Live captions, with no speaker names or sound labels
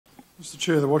Mr.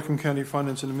 Chair, the Whatcom County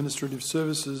Finance and Administrative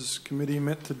Services Committee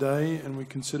met today and we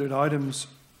considered items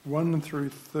 1 through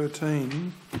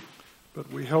 13, but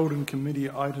we held in committee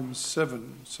items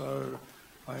 7. So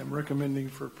I am recommending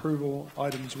for approval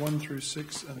items 1 through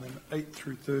 6 and then 8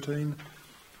 through 13.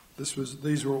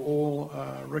 These were all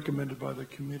recommended by the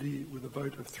committee with a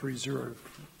vote of 3-0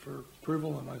 for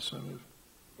approval, and I so move.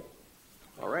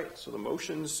 All right, so the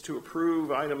motions to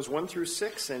approve items 1 through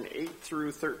 6 and 8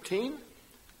 through 13.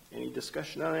 Any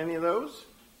discussion on any of those?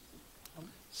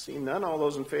 Seeing none, all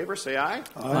those in favor say aye.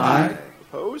 Aye.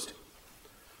 Opposed?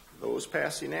 Those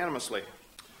pass unanimously.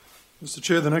 Mr.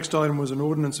 Chair, the next item was an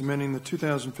ordinance amending the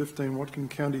 2015 Whatcom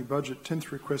County budget,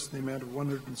 10th request in the amount of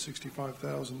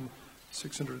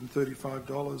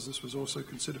 $165,635. This was also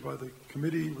considered by the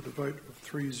committee with a vote of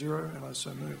 3-0, and I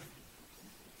so move.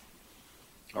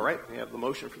 All right, we have the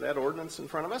motion for that ordinance in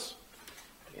front of us.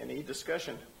 Any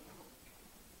discussion?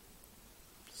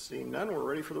 Seeing none, we're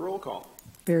ready for the roll call.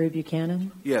 Barry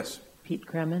Buchanan? Yes. Pete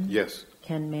Kremen? Yes.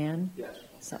 Ken Mann? Yes.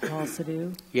 Satpal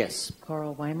Sidhu? Yes.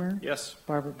 Carl Weimer? Yes.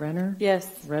 Barbara Brenner? Yes.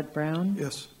 Rud Browne?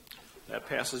 Yes. That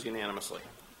passes unanimously.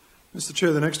 Mr.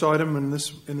 Chair, the next item, in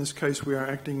this case we are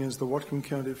acting as the Whatcom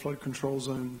County Flood Control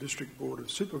Zone District Board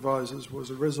of Supervisors, was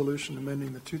a resolution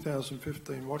amending the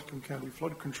 2015 Whatcom County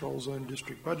Flood Control Zone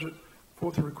District budget,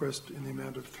 fourth request in the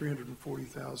amount of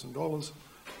 $340,000.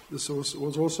 This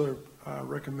was also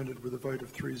recommended with a vote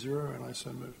of 3-0, and I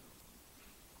so move.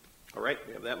 All right,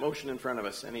 we have that motion in front of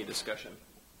us. Any discussion?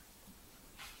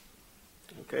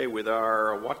 Okay, with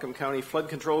our Whatcom County Flood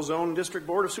Control Zone District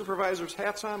Board of Supervisors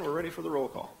hats on, we're ready for the roll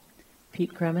call.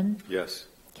 Pete Kremen? Yes.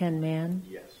 Ken Mann?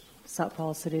 Yes.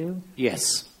 Satpal Sidhu?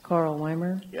 Yes. Carl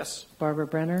Weimer? Yes. Barbara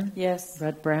Brenner? Yes.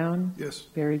 Rud Browne? Yes.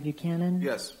 Barry Buchanan?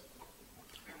 Yes.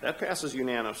 That passes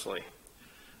unanimously.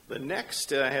 The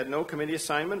next had no committee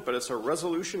assignment, but it's a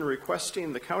resolution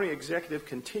requesting the county executive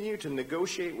continue to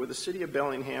negotiate with the city of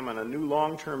Bellingham on a new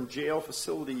long-term jail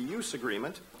facility use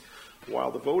agreement while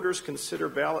the voters consider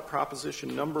ballot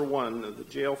proposition number 1 of the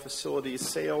jail facility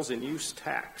sales and use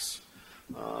tax.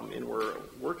 And we're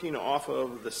working off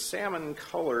of the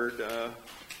salmon-colored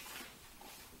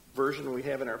version we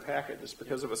have in our packet just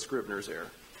because of a Scribner's error.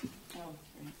 Oh.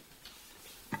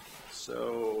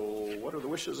 So what are the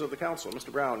wishes of the council?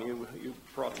 Mr. Browne, you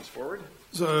brought these forward.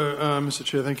 So, Mr.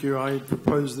 Chair, thank you. I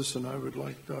propose this, and I would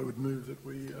move that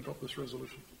we adopt this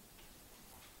resolution.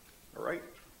 All right.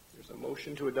 There's a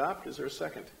motion to adopt. Is there a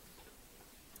second?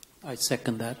 I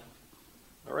second that.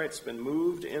 All right. It's been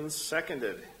moved and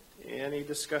seconded. Any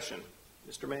discussion?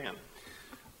 Mr. Mann.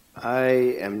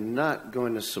 I am not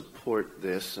going to support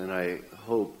this, and I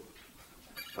hope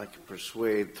I can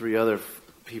persuade 3 other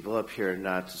people up here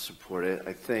not to support it.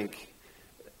 I think,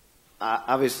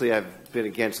 obviously, I've been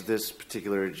against this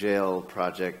particular jail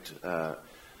project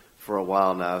for a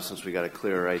while now, since we got a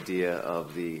clearer idea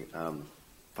of the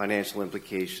financial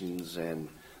implications and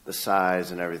the size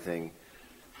and everything.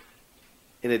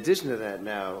 In addition to that,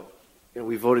 now,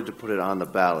 we voted to put it on the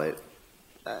ballot.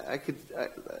 I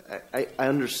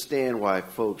understand why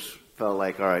folks felt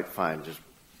like, all right, fine, just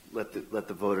let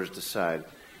the voters decide.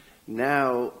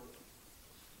 Now,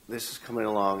 this is coming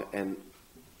along, and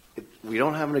we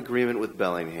don't have an agreement with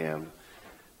Bellingham.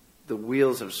 The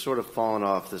wheels have sort of fallen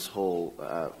off this whole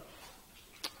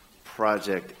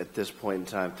project at this point in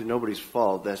time. Through nobody's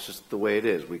fault, that's just the way it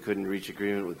is. We couldn't reach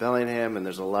agreement with Bellingham, and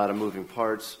there's a lot of moving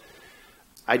parts.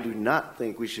 I do not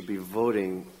think we should be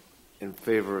voting in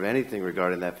favor of anything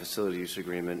regarding that facility use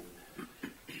agreement,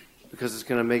 because it's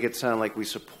going to make it sound like we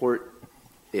support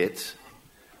it,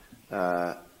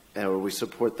 or we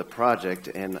support the project,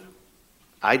 and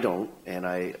I don't, and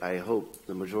I hope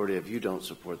the majority of you don't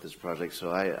support this project,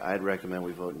 so I'd recommend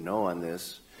we vote no on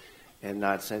this and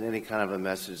not send any kind of a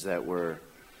message that we're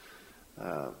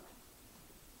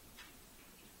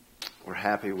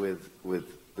happy with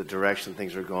the direction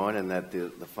things are going, and that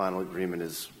the final agreement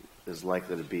is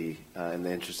likely to be in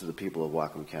the interest of the people of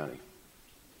Whatcom County.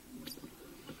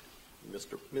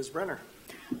 Ms. Brenner.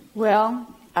 Well,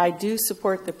 I do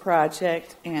support the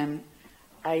project, and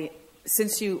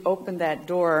since you opened that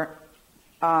door,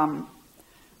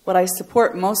 what I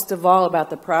support most of all about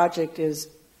the project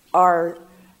are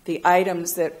the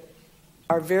items that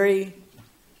are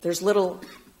there's little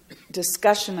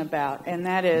discussion about, and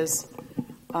that is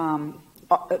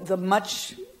the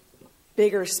much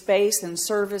bigger space and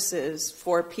services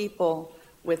for people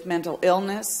with mental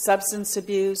illness, substance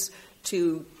abuse,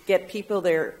 to get people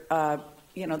their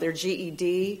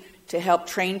GED, to help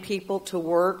train people to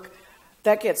work.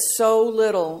 That gets so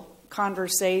little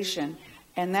conversation,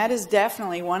 and that is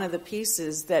definitely one of the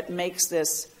pieces that makes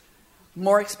this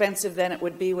more expensive than it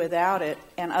would be without it.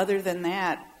 And other than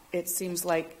that, it seems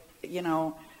like,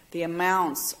 the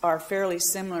amounts are fairly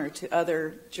similar to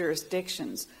other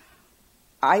jurisdictions.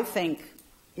 I think,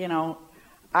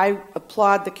 I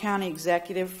applaud the county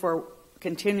executive for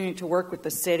continuing to work with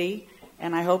the city,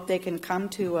 and I hope they can come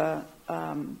to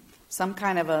some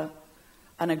kind of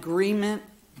an agreement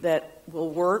that will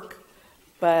work.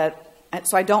 So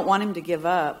I don't want him to give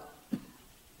up,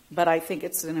 but I think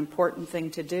it's an important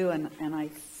thing to do, and I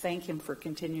thank him for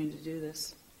continuing to do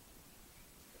this.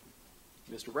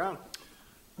 Mr. Browne.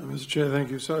 Mr. Chair,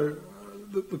 thank you. So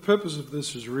the purpose of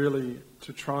this is really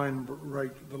to try and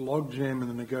break the logjam in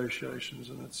the negotiations,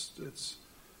 and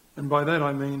and by that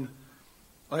I mean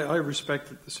I respect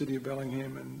that the City of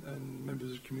Bellingham and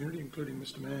members of the community, including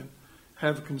Mr. Mann,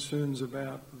 have concerns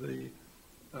about the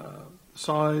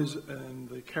size and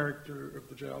the character of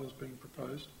the jail as being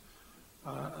proposed.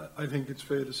 I think it's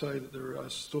fair to say that there are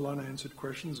still unanswered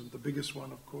questions, and the biggest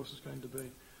one, of course, is going to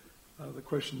be the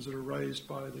questions that are raised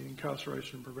by the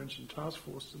Incarceration and Prevention Task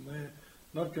Force, and they're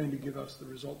not going to give us the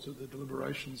results of the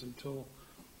deliberations until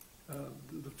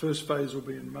the first phase will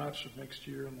be in March of next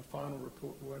year, and the final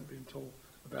report won't be until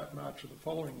about March of the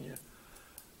following year.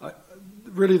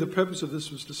 Really, the purpose of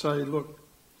this was to say, look,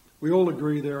 we all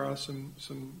agree there are some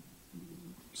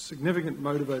significant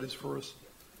motivators for us,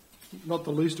 not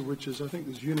the least of which is I think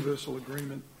there's universal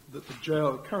agreement that the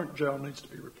current jail needs to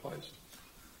be replaced.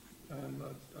 And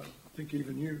I think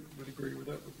even you would agree with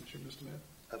that, wouldn't you, Mr. Mann?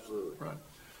 Absolutely. Right.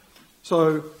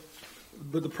 So,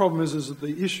 but the problem is that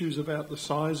the issues about the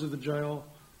size of the jail,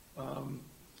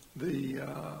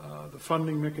 the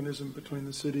funding mechanism between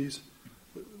the cities,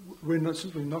 we're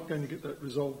simply not going to get that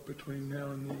resolved between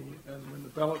now and when the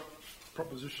ballot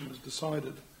proposition is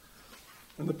decided.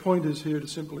 And the point is here to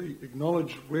simply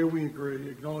acknowledge where we agree,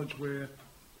 acknowledge where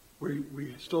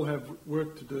we still have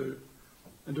work to do,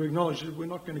 and to acknowledge that we're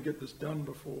not going to get this done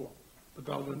before the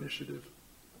ballot initiative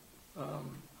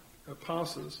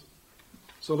passes.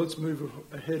 So let's move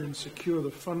ahead and secure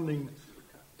the funding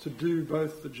to do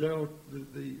both the jail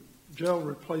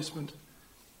replacement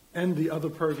and the other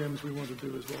programs we want to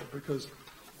do as well, because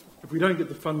if we don't get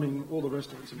the funding, all the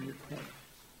rest of it's a moot point.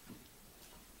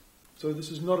 So this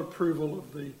is not approval of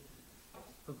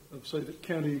say, the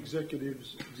county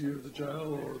executive's view of the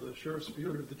jail or the sheriff's view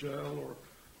of the jail or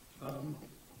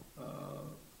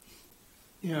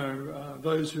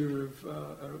those who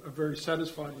are very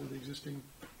satisfied with the existing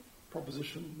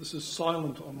proposition. This is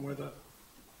silent on whether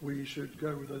we should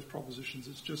go with those propositions.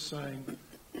 It's just saying,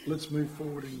 let's move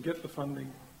forward and get the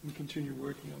funding and continue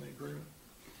working on the agreement.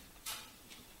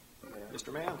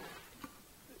 Mr. Mann.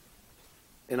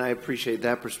 And I appreciate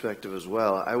that perspective as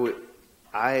well.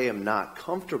 I am not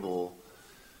comfortable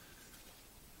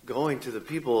going to the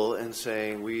people and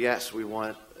saying, yes, we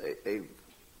want a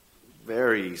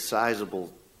very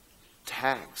sizable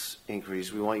tax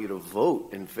increase. We want you to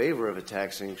vote in favor of a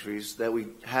tax increase that we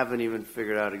haven't even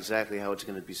figured out exactly how it's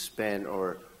going to be spent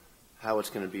or how it's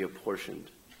going to be apportioned.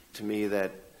 To me,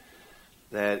 that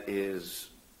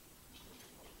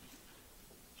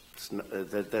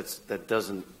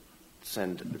doesn't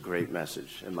send a great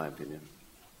message, in my opinion.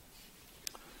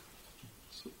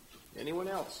 Anyone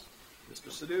else? Mr.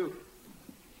 Sidhu.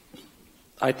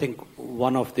 I think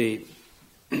one of the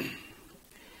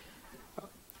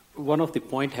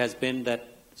point has been that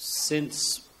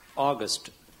since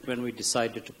August, when we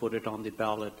decided to put it on the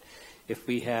ballot, if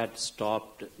we had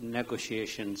stopped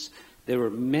negotiations, there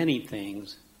were many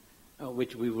things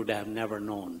which we would have never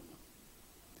known.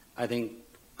 I think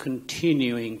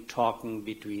continuing talking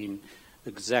between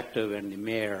the executive and the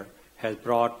mayor has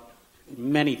brought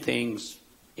many things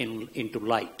into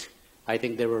light. I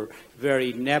think there were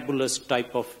very nebulous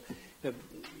type of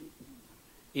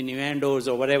innuendos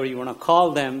or whatever you want to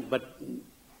call them, but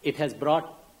it has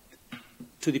brought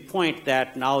to the point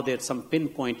that now there's some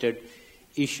pinpointed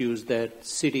issues that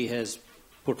city has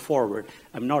put forward.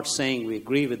 I'm not saying we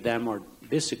agree with them or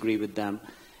disagree with them,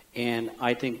 and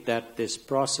I think that this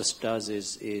process does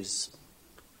is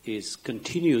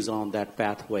continues on that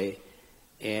pathway,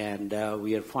 and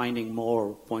we are finding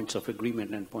more points of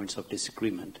agreement and points of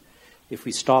disagreement. If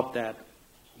we stop that,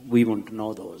 we won't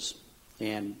know those.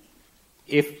 And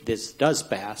if this does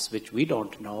pass, which we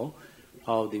don't know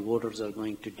how the voters are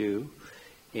going to do,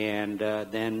 and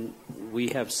then we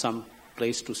have some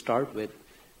place to start with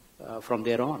from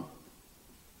there on.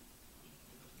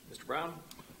 Mr. Browne?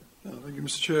 Thank you,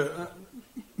 Mr. Chair.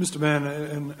 Mr. Mann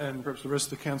and perhaps the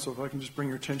rest of the council, if I can just bring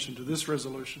your attention to this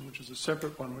resolution, which is a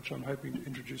separate one, which I'm hoping to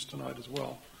introduce tonight as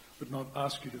well, but not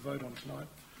ask you to vote on tonight.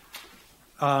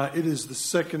 It is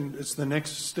it's the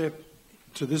next step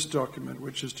to this document,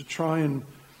 which is to try and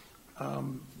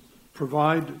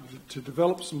to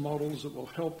develop some models that will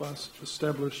help us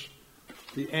establish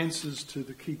the answers to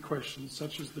the key questions,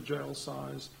 such as the jail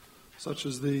size, such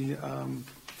as the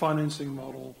financing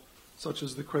model, such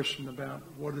as the question about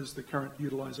what is the current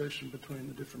utilisation between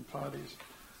the different parties.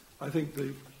 I think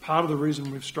part of the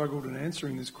reason we've struggled in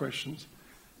answering these questions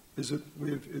is that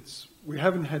we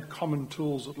haven't had common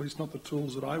tools, at least not the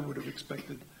tools that I would have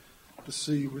expected to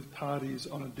see with parties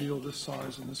on a deal this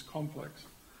size and this complex.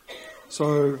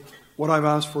 So what I've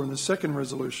asked for in the second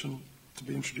resolution to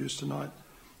be introduced tonight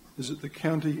is that the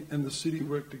county and the city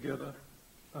work together,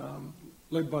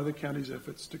 led by the county's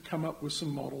efforts, to come up with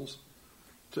some models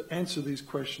to answer these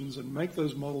questions and make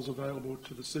those models available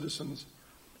to the citizens,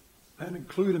 and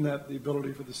include in that the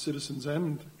ability for the citizens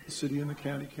and the city and the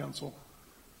county council,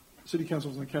 city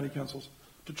councils and the county councils,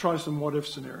 to try some what-if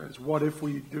scenarios. What if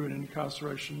we do an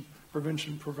incarceration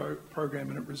prevention program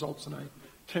and it results in a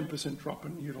 10% drop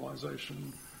in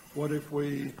utilisation? What if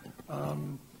we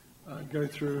go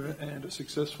through and are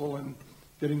successful in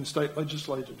getting the state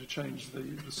legislature to change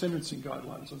the sentencing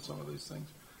guidelines on some of these things?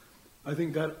 I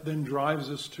think that then drives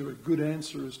us to a good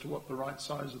answer as to what the right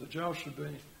size of the jail should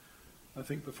be. I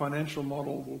think the financial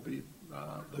model will be,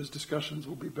 those discussions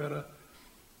will be better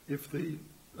if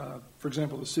for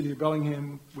example, the City of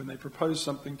Bellingham, when they propose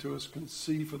something to us, can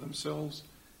see for themselves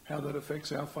how that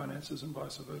affects our finances and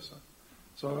vice versa.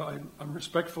 So I'm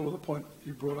respectful of the point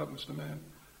you brought up, Mr. Mann,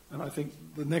 and I think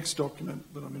the next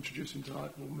document that I'm introducing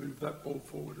tonight will move that ball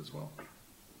forward as well.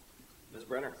 Ms.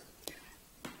 Brenner.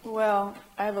 Well,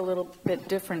 I have a little bit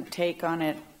different take on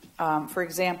it. For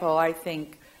example, I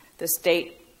think the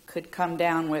state could come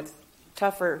down with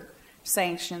tougher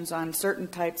sanctions on certain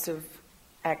types of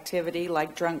activity,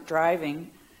 like drunk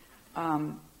driving.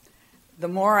 The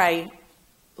more I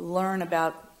learn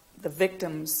about the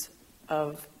victims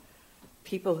of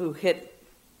people who hit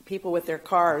people with their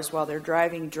cars while they're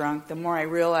driving drunk, the more I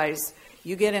realize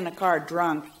you get in a car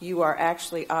drunk, you are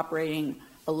actually operating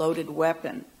a loaded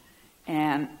weapon.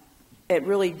 And it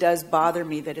really does bother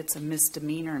me that it's a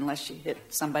misdemeanor unless you hit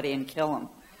somebody and kill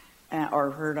them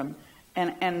or hurt them.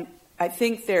 And I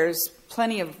think there's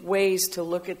plenty of ways to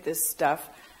look at this stuff,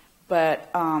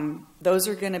 but those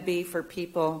are going to be for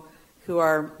people who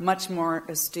are much more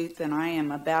astute than I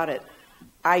am about it.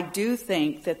 I do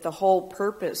think that the whole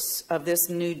purpose of this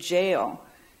new jail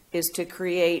is to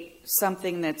create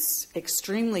something that's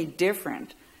extremely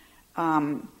different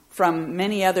from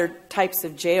many other types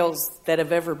of jails that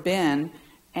have ever been,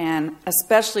 and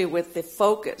especially with the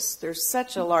focus. There's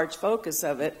such a large focus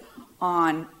of it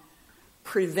on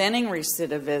preventing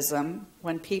recidivism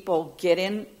when people get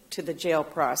into the jail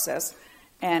process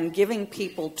and giving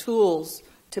people tools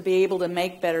to be able to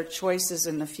make better choices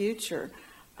in the future.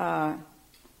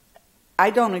 I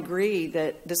don't agree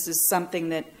that this is something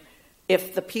that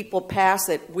if the people pass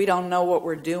it, we don't know what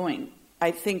we're doing.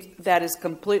 I think that is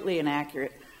completely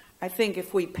inaccurate. I think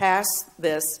if we pass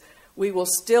this, we will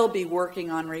still be working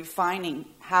on refining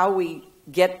how we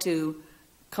get to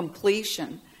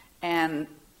completion. And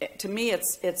to me,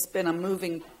 it's been a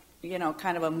moving,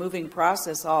 kind of a moving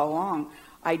process all along.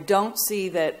 I don't see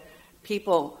that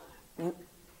people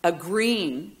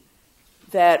agreeing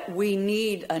that we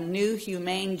need a new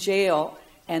humane jail,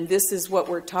 and this is what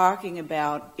we're talking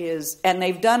about and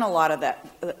they've done a lot of that,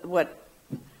 what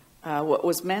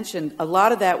was mentioned, a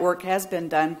lot of that work has been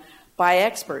done by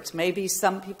experts. Maybe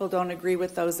some people don't agree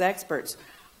with those experts.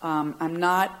 I'm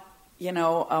not,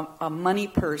 a money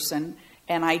person,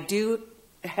 and I do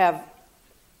have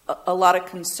a lot of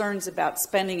concerns about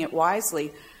spending it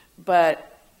wisely,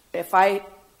 but if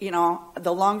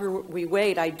the longer we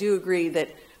wait, I do agree that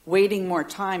waiting more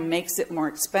time makes it more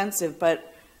expensive,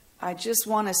 but I just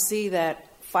want to see that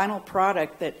final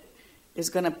product that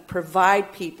is going to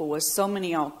provide people with so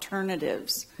many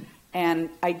alternatives.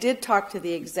 And I did talk to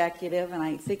the executive, and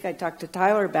I think I talked to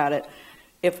Tyler about it.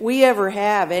 If we ever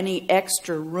have any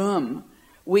extra room,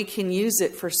 we can use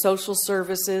it for social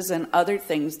services and other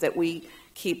things that we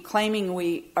keep claiming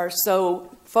we are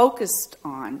so focused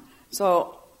on.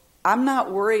 So I'm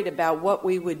not worried about what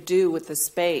we would do with the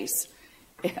space.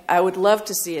 I would love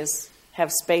to see us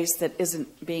have space that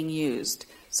isn't being used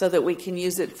so that we can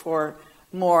use it for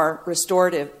more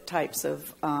restorative types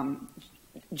of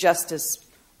justice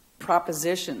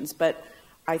propositions. But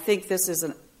I think this is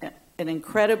an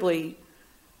incredibly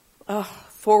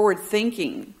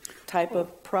forward-thinking type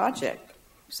of project.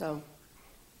 So,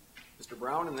 Mr.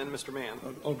 Browne and then Mr. Mann.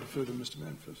 I'll defer to Mr.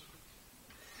 Mann first.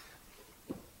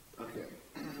 Okay.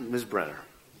 Ms. Brenner,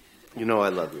 I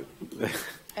love you.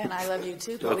 and I love you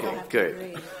too, but we don't have to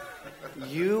agree.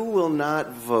 You will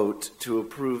not vote to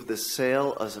approve the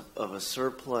sale of a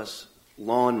surplus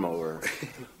lawnmower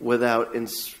without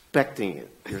inspecting it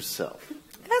yourself.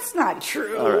 That's not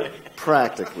true. All right,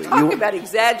 practically. Talk about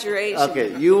exaggeration.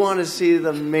 Okay, you want to see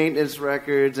the maintenance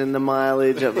records and the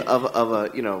mileage of a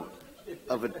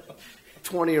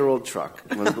 20-year-old truck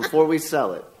before we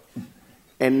sell it.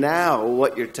 And now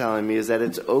what you're telling me is that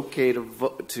it's okay to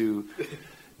vote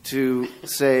to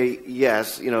say,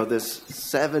 yes, this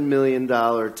 $7 million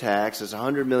tax, this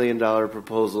 $100 million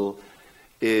proposal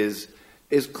is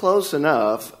close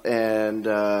enough, and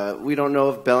we don't know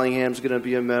if Bellingham's going to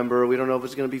be a member. We don't know if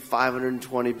it's going to be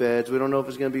 520 beds. We don't know if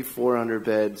it's going to be 400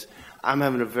 beds. I'm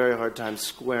having a very hard time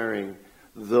squaring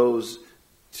those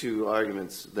two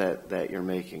arguments that you're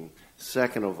making.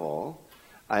 Second of all,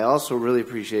 I also really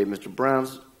appreciate Mr.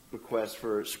 Browne's request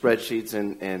for spreadsheets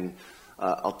and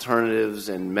alternatives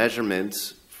and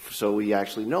measurements so we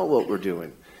actually know what we're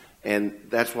doing. And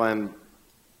that's why I'm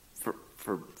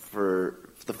for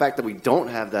the fact that we don't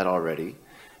have that already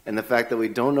and the fact that we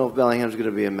don't know if Bellingham's going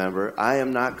to be a member. I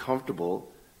am not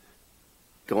comfortable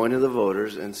going to the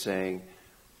voters and saying,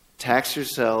 tax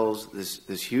yourselves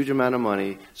this huge amount of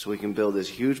money so we can build this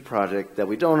huge project that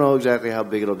we don't know exactly how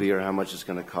big it'll be or how much it's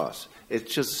going to cost.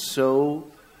 It's just so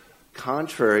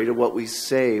contrary to what we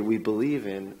say we believe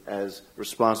in as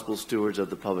responsible stewards of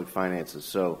the public finances.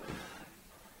 So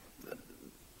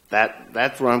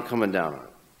that's where I'm coming down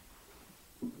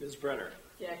on. Ms. Brenner.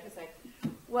 Yeah,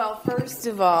 well, first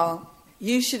of all,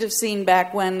 you should have seen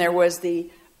back when there was the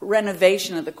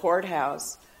renovation of the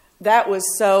courthouse. That was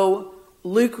so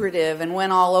lucrative and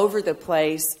went all over the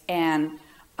place and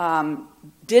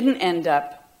didn't end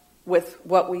up with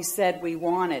what we said we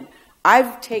wanted.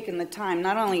 I've taken the time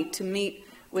not only to meet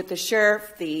with the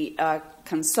sheriff, the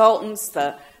consultants,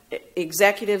 the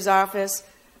executive's office,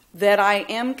 that I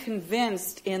am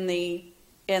convinced in the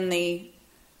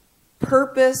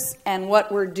purpose and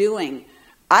what we're doing.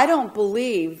 I don't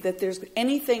believe that there's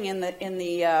anything in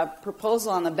the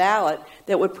proposal on the ballot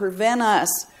that would prevent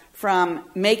us from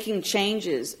making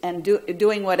changes and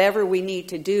doing whatever we need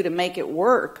to do to make it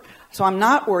work. So I'm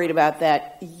not worried about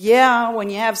that. Yeah,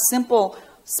 when you have simple,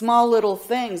 small little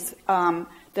things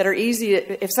that are easy,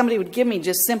 if somebody would give me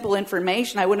just simple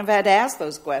information, I wouldn't have had to ask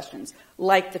those questions,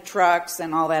 like the trucks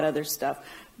and all that other stuff.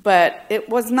 But it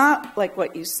was not like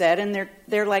what you said, and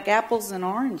they're like apples and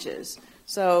oranges.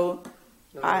 So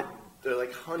they're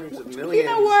like hundreds of millions. You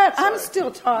know what? Sorry. I'm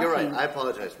still talking. You're right. I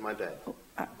apologize. My bad.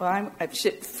 Well, I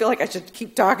feel like I should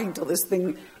keep talking till this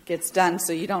thing gets done,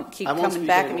 so you don't keep coming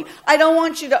back at me. I don't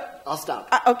want you to. I'll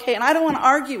stop. Okay, and I don't want to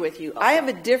argue with you. I have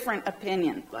a different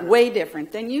opinion, way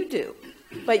different than you do.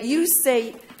 But you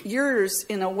say yours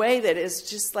in a way that is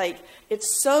just like,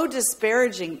 it's so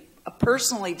disparaging, a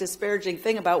personally disparaging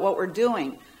thing about what we're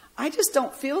doing. I just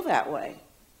don't feel that way.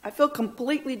 I feel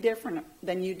completely different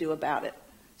than you do about it.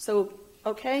 So,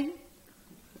 okay?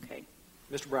 Okay.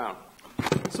 Mr. Browne.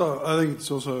 So I think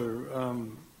it's also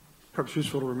perhaps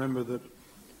useful to remember that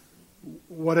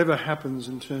whatever happens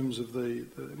in terms of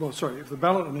if the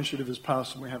ballot initiative is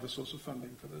passed and we have a source of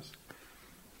funding for this,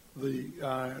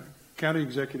 the county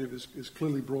executive has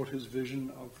clearly brought his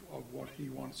vision of what he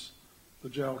wants the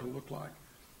jail to look like.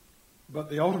 But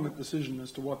the ultimate decision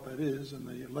as to what that is and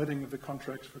the letting of the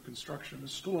contracts for construction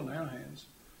is still in our hands.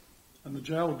 And the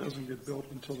jail doesn't get built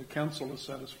until the council is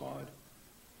satisfied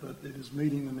that it is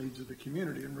meeting the needs of the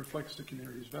community and reflects the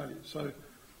community's values. So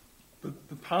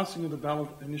the passing of the ballot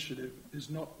initiative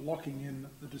is not locking in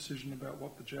the decision about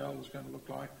what the jail is going to look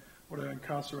like, what our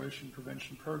incarceration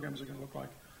prevention programs are going to look like.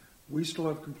 We still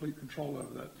have complete control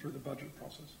over that through the budget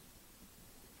process.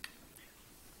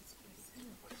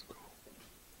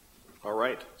 All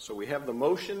right. So we have the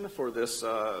motion for this,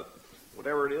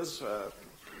 whatever it is,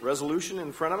 resolution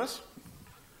in front of us.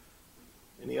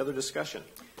 Any other discussion?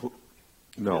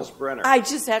 No. Ms. Brenner. I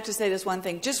just have to say this one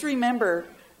thing. Just remember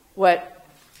what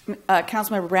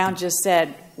Councilmember Browne just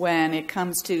said when it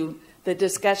comes to the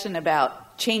discussion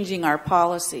about changing our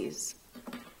policies.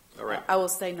 All right. I will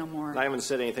say no more. I haven't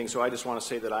said anything, so I just want to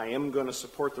say that I am going to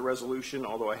support the resolution,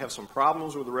 although I have some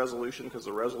problems with the resolution because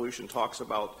the resolution talks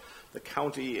about the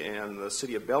county and the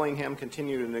city of Bellingham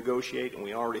continue to negotiate, and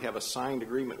we already have a signed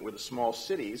agreement with the small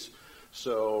cities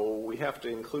So we have to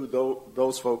include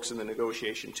those folks in the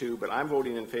negotiation too, but I'm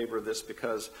voting in favor of this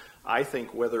because I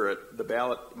think whether the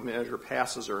ballot measure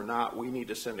passes or not, we need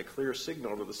to send a clear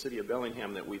signal to the city of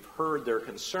Bellingham that we've heard their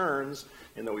concerns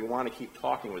and that we want to keep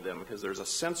talking with them, because there's a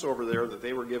sense over there that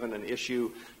they were given an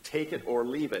issue, take it or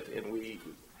leave it, and we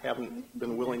haven't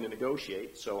been willing to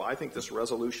negotiate. So I think this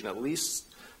resolution at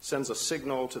least sends a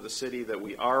signal to the city that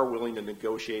we are willing to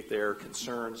negotiate their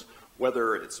concerns,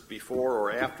 whether it's before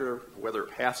or after, whether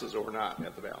it passes or not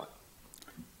at the ballot.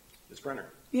 Ms. Brenner.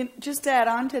 Just to add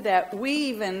on to that, we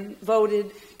even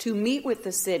voted to meet with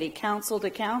the city, council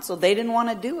to council. They didn't want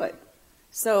to do it.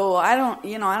 So I don't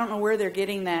know where they're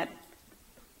getting that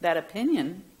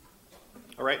opinion.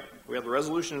 All right, we have the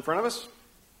resolution in front of us.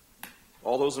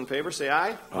 All those in favor say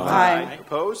aye. Aye.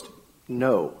 Opposed?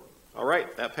 No. All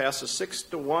right, that passes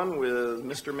 6-1 with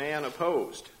Mr. Mann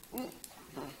opposed.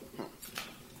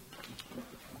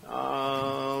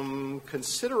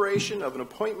 Consideration of an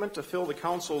appointment to fill the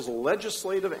council's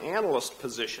legislative analyst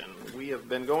position. We have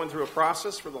been going through a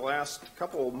process for the last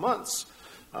couple of months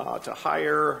to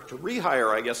rehire,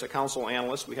 I guess, a council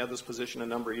analyst. We had this position a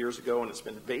number of years ago, and it's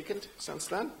been vacant since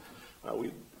then.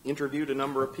 We interviewed a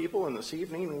number of people, and this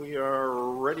evening we are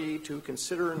ready to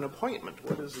consider an appointment.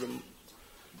 What is the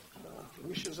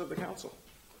wishes of the council?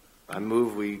 I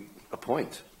move we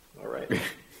appoint. All right.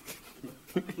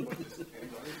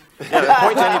 Yeah,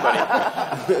 appoint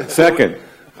anybody. Second.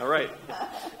 All right.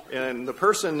 And the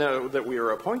person that we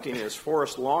are appointing is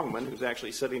Forrest Longman, who's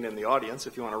actually sitting in the audience.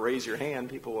 If you want to raise your hand,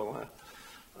 people will,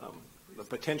 the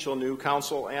potential new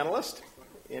council analyst.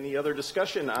 Any other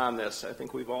discussion on this? I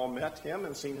think we've all met him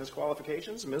and seen his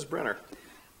qualifications. Ms. Brenner.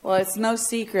 Well, it's no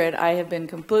secret I have been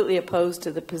completely opposed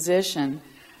to the position,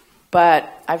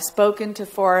 but I've spoken to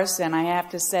Forrest, and I have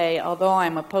to say, although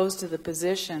I'm opposed to the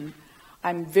position,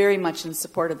 I'm very much in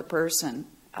support of the person.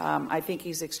 I think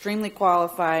he's extremely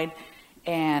qualified,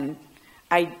 and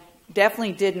I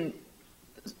definitely didn't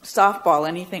softball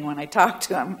anything when I talked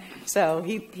to him. So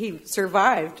he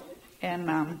survived, and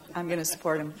I'm going to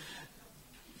support him.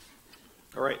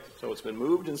 All right. So it's been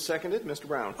moved and seconded. Mr.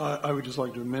 Browne. I would just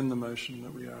like to amend the motion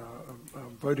that we are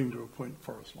voting to appoint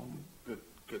Forrest Longman.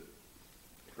 Good.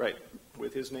 Right.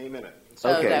 With his name in it.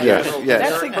 Okay, Yes. yes.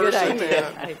 That's a good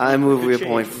idea. I move we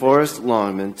appoint Forrest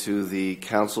Longman to the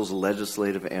council's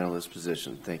legislative analyst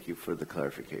position. Thank you for the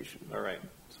clarification. All right.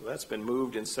 So that's been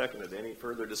moved and seconded. Any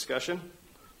further discussion?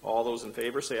 All those in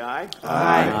favor say aye.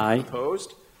 Aye.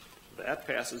 Opposed? That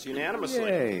passes unanimously.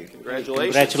 Yay.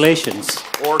 Congratulations. Congratulations.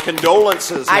 Or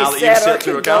condolences now I that said you've or sit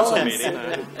through a council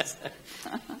condolences.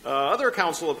 meeting. Other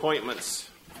council appointments.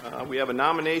 We have a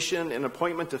nomination and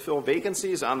appointment to fill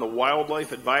vacancies on the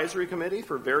Wildlife Advisory Committee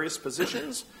for various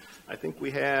positions. I think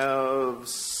we have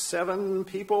 7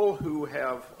 people who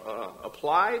have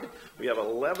applied. We have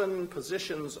 11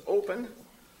 positions open.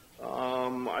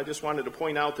 I just wanted to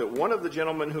point out that one of the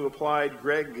gentlemen who applied,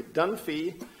 Greg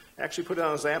Dunphy, actually put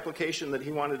on his application that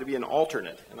he wanted to be an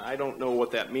alternate. And I don't know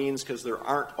what that means because there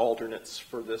aren't alternates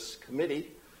for this committee.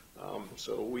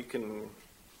 So we can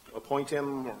appoint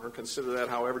him or consider that.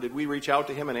 However, did we reach out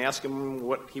to him and ask him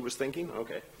what he was thinking?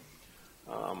 Okay.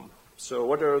 So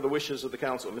what are the wishes of the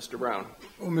council? Mr. Browne.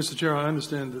 Well, Mr. Chair, I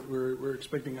understand that we're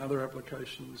expecting other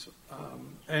applications,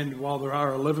 and while there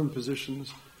are 11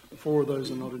 positions, 4 of those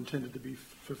are not intended to be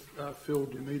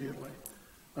filled immediately.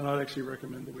 And I'd actually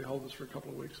recommend that we hold this for a couple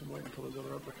of weeks and wait until those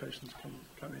other applications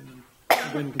come in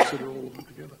and then consider all of them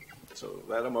together. So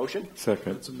that a motion?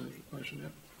 Second. That's a motion, yeah.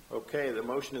 Okay, the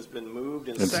motion has been moved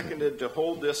and seconded to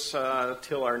hold this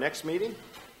till our next meeting?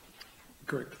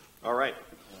 Correct. All right.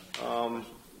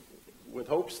 With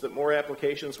hopes that more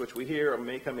applications, which we hear,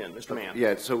 may come in. Mr. Mann.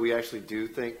 Yeah, so we actually do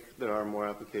think there are more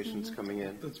applications coming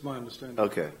in? That's my understanding.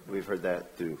 Okay, we've heard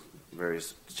that through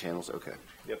various channels. Okay.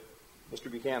 Yep.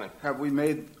 Mr. Buchanan.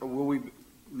 Will we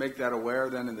make that aware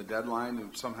then in the deadline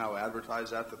and somehow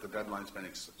advertise that the deadline's been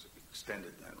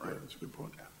extended then, right? Yeah, that's a good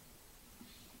point.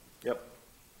 Yep.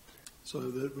 So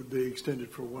that would be extended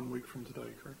for 1 week from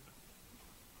today, correct?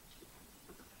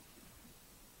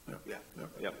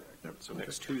 Yep. So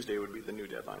next Tuesday would be the new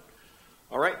deadline.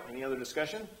 All right. Any other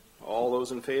discussion? All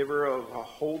those in favor of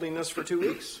holding this for 2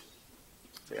 weeks?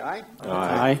 Say aye.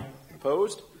 Aye.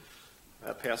 Opposed?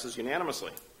 That passes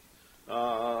unanimously.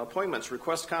 Appointments.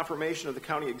 Request confirmation of the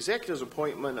county executive's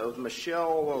appointment of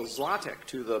Michelle Zlotek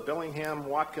to the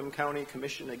Bellingham-Whatcom County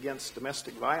Commission Against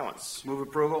Domestic Violence. Move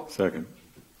approval. Second.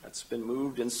 That's been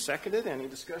moved and seconded. Any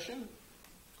discussion?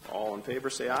 All in favor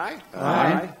say aye.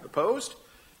 Aye. Opposed?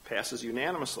 Passes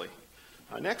unanimously.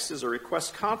 Next is a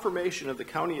request confirmation of the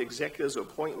county executive's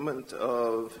appointment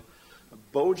of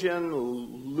Bojan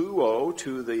Luo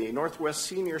to the Northwest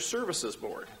Senior Services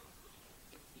Board.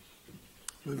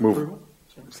 Move approval.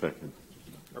 Second.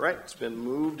 All right, it's been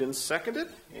moved and seconded.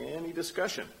 Any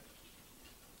discussion?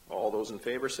 All those in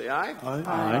favor say aye. Aye.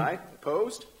 Aye.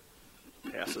 Opposed?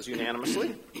 Passes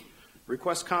unanimously.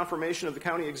 Request confirmation of the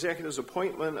county executive's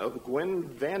appointment of Gwen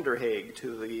Vanderhaeg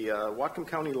to the Whatcom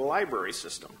County Library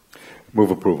System.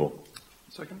 Move approval.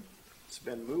 Second. It's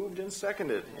been moved and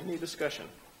seconded. Any discussion?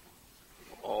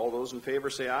 All those in favor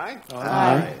say aye.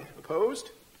 Aye. Opposed?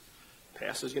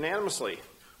 Passes unanimously.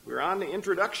 We're on to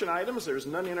introduction items. There's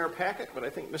none in our packet, but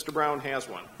I think Mr. Browne has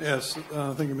one. Yes,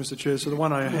 thank you, Mr. Chair. So the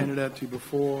one I handed out to you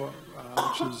before,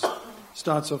 which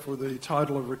starts off with the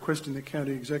title of requesting the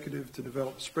county executive to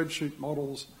develop spreadsheet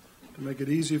models to make it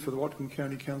easier for the Whatcom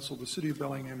County Council, the City of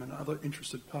Bellingham and other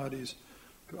interested parties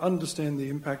to understand the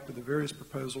impact of the various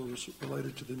proposals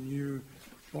related to the new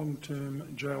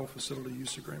long-term jail facility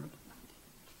use agreement.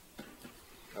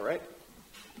 All right.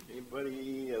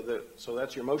 Anybody? So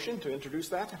that's your motion to introduce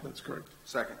that? That's correct.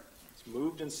 Second. It's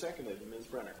moved and seconded. Ms.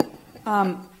 Brenner.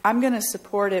 I'm going to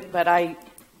support it, but I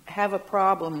have a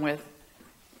problem with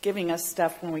giving us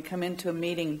stuff when we come into a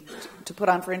meeting to put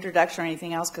on for introduction or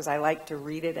anything else, because I like to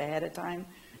read it ahead of time.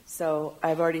 So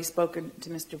I've already spoken to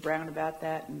Mr. Browne about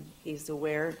that, and he's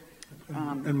aware.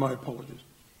 And my apologies.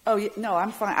 Oh, no,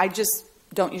 I'm fine. I just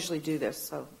don't usually do this,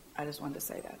 so I just wanted to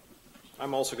say that.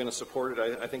 I'm also going to support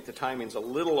it. I think the timing's a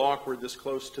little awkward this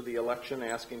close to the election,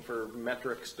 asking for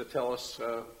metrics to tell us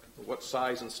what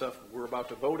size and stuff we're about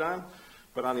to vote on.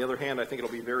 But on the other hand, I think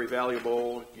it'll be very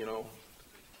valuable,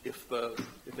 if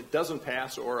it doesn't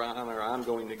pass or on our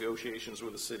ongoing negotiations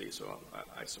with the city. So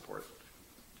I support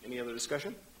it. Any other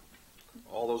discussion?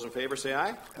 All those in favor say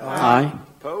aye. Aye.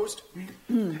 Opposed?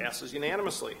 Passes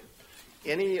unanimously.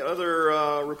 Any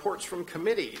other reports from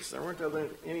committees? There weren't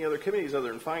any other committees other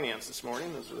than finance this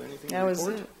morning. Is there anything to report? That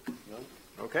was it.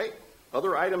 No? Okay.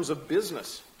 Other items of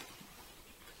business.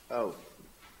 Oh,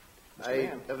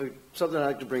 I have something I'd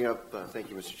like to bring up, thank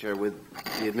you, Mr. Chair, with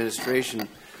the administration.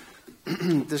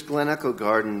 This Glen Echo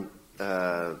Garden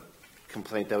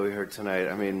complaint that we heard tonight,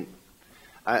 I mean,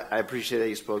 I appreciate that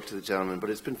you spoke to the gentleman, but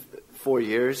it's been 4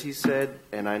 years, he said,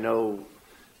 and I know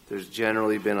there's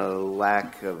generally been a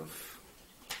lack of,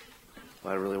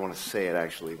 well, I don't really want to say it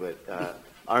actually, but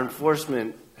our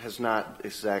enforcement has not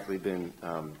exactly been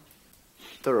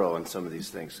thorough on some of these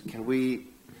things. Can we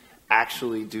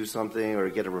actually do something or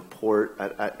get a report?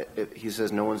 He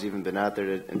says no one's even been out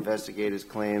there to investigate his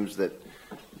claims that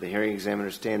the hearing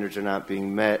examiner standards are not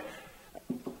being met.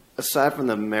 Aside from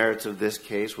the merits of this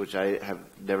case, which I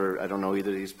don't know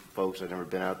either of these folks, I've never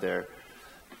been out there,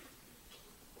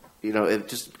 it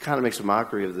just kind of makes a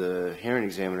mockery of the hearing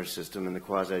examiner system and the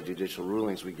quasi-judicial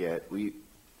rulings we get. We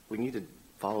need to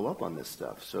follow up on this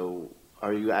stuff. So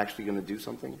are you actually going to do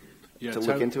something to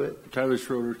look into it? Tyler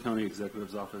Schroeder, County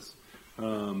Executive's Office.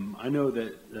 I know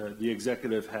that the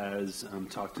executive has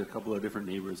talked to a couple of different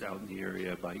neighbors out in the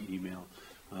area by email.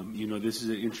 This is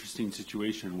an interesting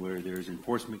situation where there's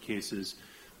enforcement cases.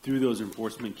 Through those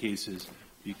enforcement cases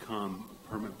become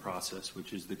permit process,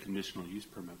 which is the conditional use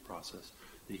permit process.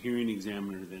 The hearing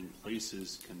examiner then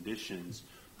places conditions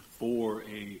for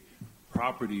a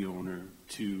property owner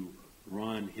to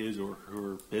run his or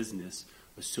her business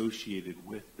associated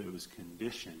with those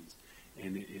conditions.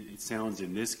 And it sounds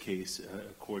in this case,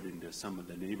 according to some of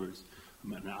the neighbors,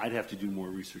 and I'd have to do more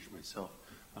research myself,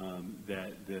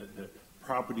 that the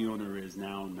property owner is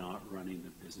now not running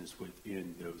the business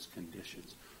within those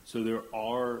conditions. So there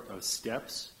are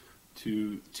steps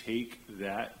to take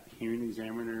that hearing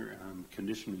examiner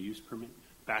conditional use permit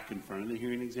back in front of the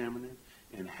hearing examiner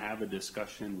and have a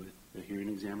discussion with the hearing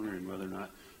examiner and whether or not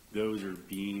those are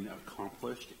being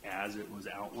accomplished as it was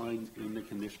outlined in the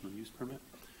conditional use permit.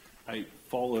 I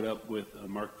followed up with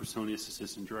Mark Personius,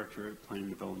 Assistant Director at Planning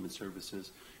and Development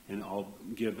Services, and I'll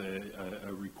give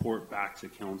a report back to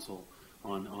Council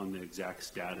on the exact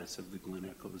status of the Glen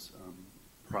Echoes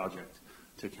project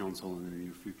to Council in the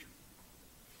near future.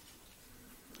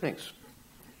 Thanks.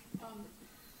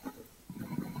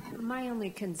 My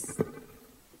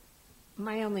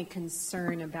only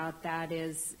concern about that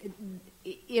is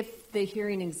if the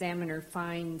hearing examiner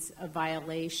finds a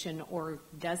violation or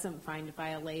doesn't find a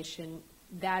violation,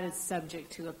 that is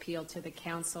subject to appeal to the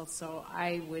council. So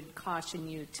I would caution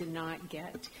you to not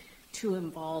get too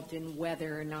involved in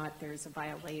whether or not there's a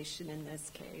violation in this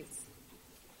case.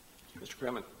 Mr.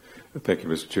 Kremen. Thank you,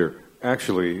 Mr. Chair.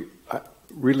 Actually,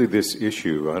 really this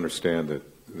issue, I understand that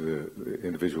the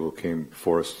individual came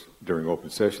before us during open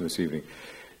session this evening,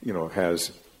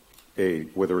 has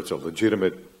whether it's a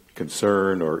legitimate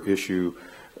concern or issue,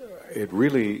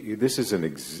 this is an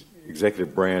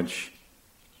executive branch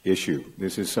issue.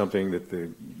 This is something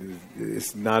that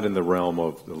it's not in the realm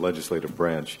of the legislative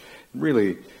branch.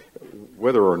 Really,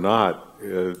 whether or not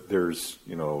there's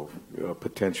a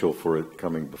potential for it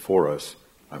coming before us,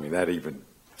 I mean, that even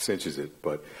cinches it.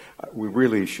 But we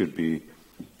really should be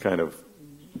kind of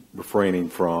refraining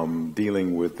from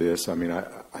dealing with this. I mean,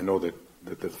 I know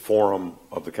that the forum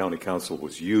of the county council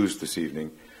was used this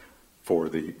evening for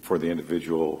the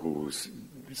individual who's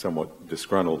somewhat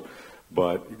disgruntled,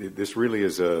 but this really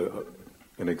is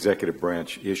an executive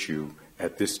branch issue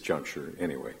at this juncture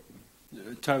anyway.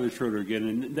 Tyler Schroeder again,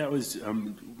 and that was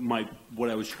what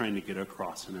I was trying to get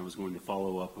across, and I was going to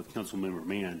follow up with Councilmember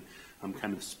Mann. I'm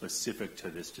kind of specific to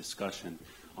this discussion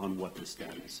on what the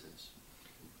status is.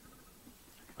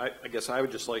 I guess I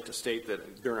would just like to state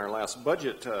that during our last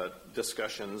budget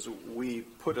discussions, we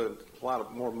put a lot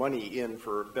of more money in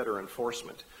for better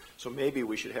enforcement. So maybe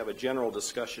we should have a general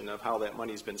discussion of how that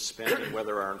money's been spent and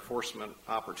whether our enforcement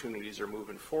opportunities are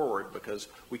moving forward, because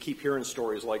we keep hearing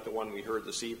stories like the one we heard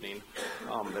this evening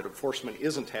that enforcement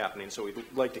isn't happening. So we'd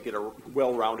like to get a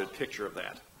well-rounded picture of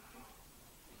that.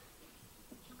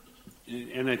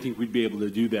 And I think we'd be able to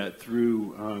do that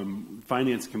through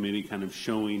Finance Committee kind of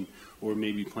showing, or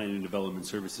maybe Planning and Development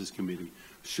Services Committee,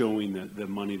 showing the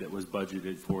money that was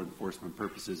budgeted for enforcement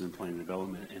purposes in planning and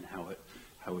development and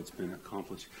how it's been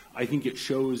accomplished. I think it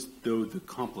shows, though, the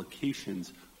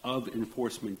complications of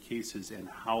enforcement cases and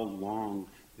how long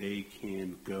they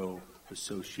can go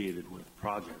associated with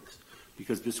projects.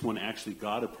 Because this one actually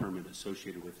got a permit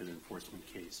associated with an enforcement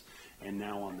case. And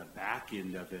now on the back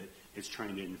end of it, it's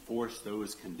trying to enforce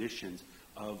those conditions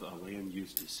of a land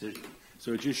use decision.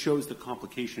 So it just shows the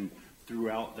complication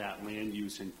throughout that land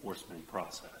use enforcement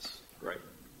process. Right.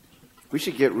 We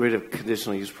should get rid of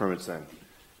conditional use permits then.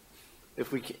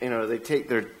 If we,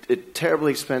 they're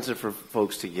terribly expensive for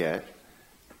folks to get.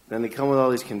 Then they come with all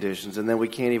these conditions, and then we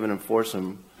can't even enforce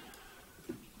them.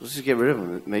 Let's just get rid of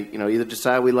them. Make, either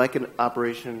decide we like an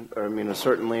operation, or a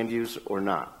certain land use, or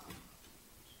not.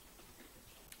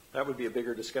 That would be a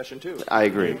bigger discussion too. I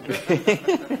agree. You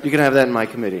can have that in my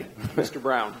committee. Mr.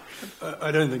 Browne.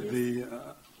 I don't think the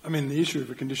issue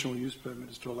of a conditional use permit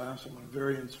is to allow someone a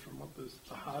variance from what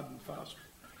the hard and fast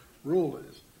rule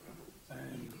is.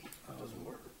 And it doesn't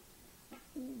work.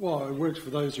 Well, it works for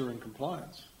those who are in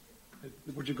compliance.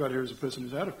 What you've got here is a person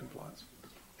who's out of compliance.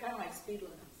 Kind of like speed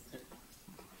limits.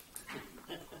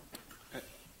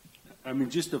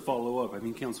 Just to follow up, I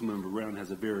think Councilmember Browne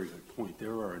has a very good point.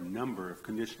 There are a number of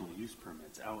conditional use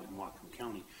permits out in Whatcom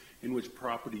County in which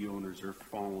property owners are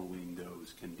following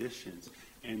those conditions,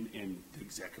 and the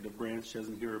executive branch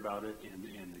doesn't hear about it, and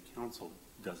the council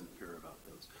doesn't hear about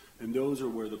those. And those are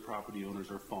where the property owners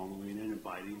are following and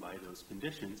abiding by those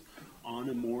conditions on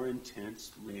a more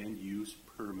intense land use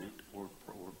permit or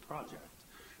project.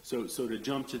 So to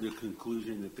jump to the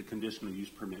conclusion that the conditional use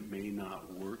permit may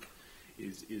not work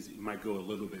is it might go a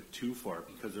little bit too far,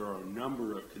 because there are a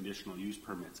number of conditional use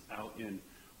permits out in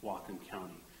Whatcom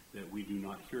County that we do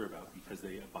not hear about because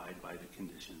they abide by the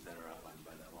conditions that are outlined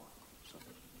by that law. So.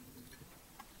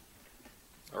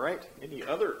 All right. Any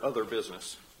other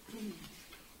business?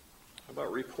 How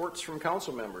about reports from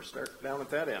council members? Start down at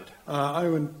that end. I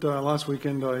went last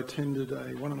weekend. I attended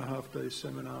a 1.5-day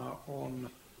seminar on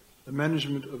the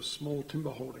management of small timber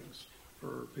holdings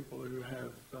for people who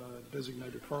have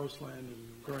designated forest land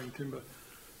and growing timber.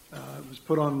 It was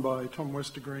put on by Tom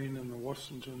Westergreen and the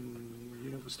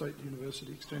Washington State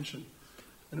University Extension.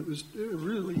 And it was a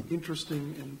really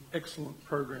interesting and excellent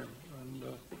program. And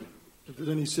if there's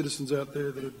any citizens out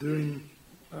there that are doing,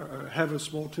 have a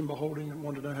small timber holding and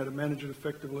want to know how to manage it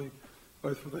effectively,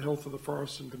 both for the health of the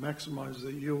forest and to maximise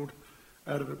the yield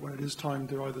out of it when it is time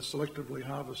to either selectively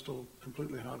harvest or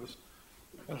completely harvest,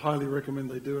 I'd highly recommend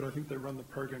they do it. I think they run the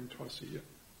program twice a year.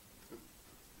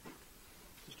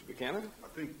 Mr. Buchanan?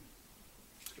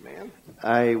 Mr. Mann?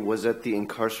 I was at the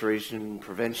Incarceration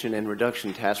Prevention and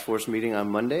Reduction Task Force meeting on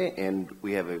Monday, and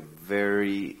we have a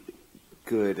very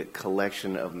good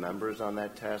collection of members on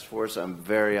that task force. I'm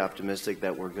very optimistic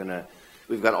that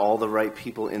we've got all the right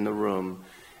people in the room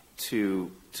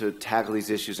to tackle these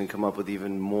issues and come up with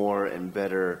even more and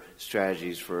better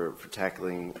strategies for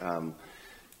tackling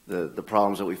the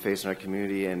problems that we face in our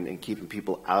community and keeping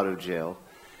people out of jail.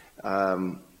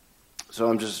 So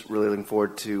I'm just really looking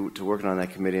forward to working on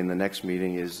that committee, and the next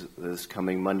meeting is this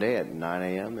coming Monday at 9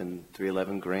 a.m. in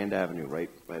 311 Grand Avenue, right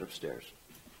upstairs.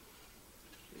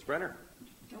 Ms. Brenner?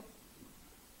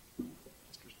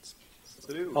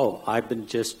 Sidhu? Oh, I've been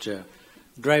just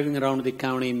driving around the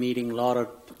county, meeting a lot of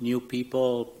new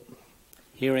people,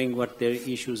 hearing what their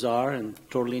issues are, and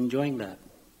totally enjoying that.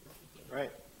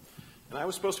 And I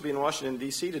was supposed to be in Washington,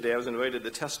 D.C. today. I was invited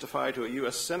to testify to a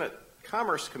U.S. Senate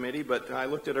Commerce Committee, but I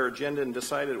looked at our agenda and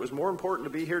decided it was more important to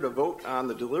be here to vote on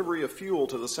the delivery of fuel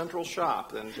to the central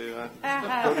shop than to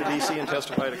go to D.C. and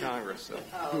testify to Congress.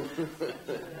 So.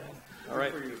 All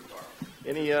right.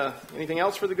 Anything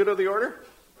else for the good of the order?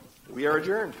 We are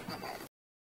adjourned.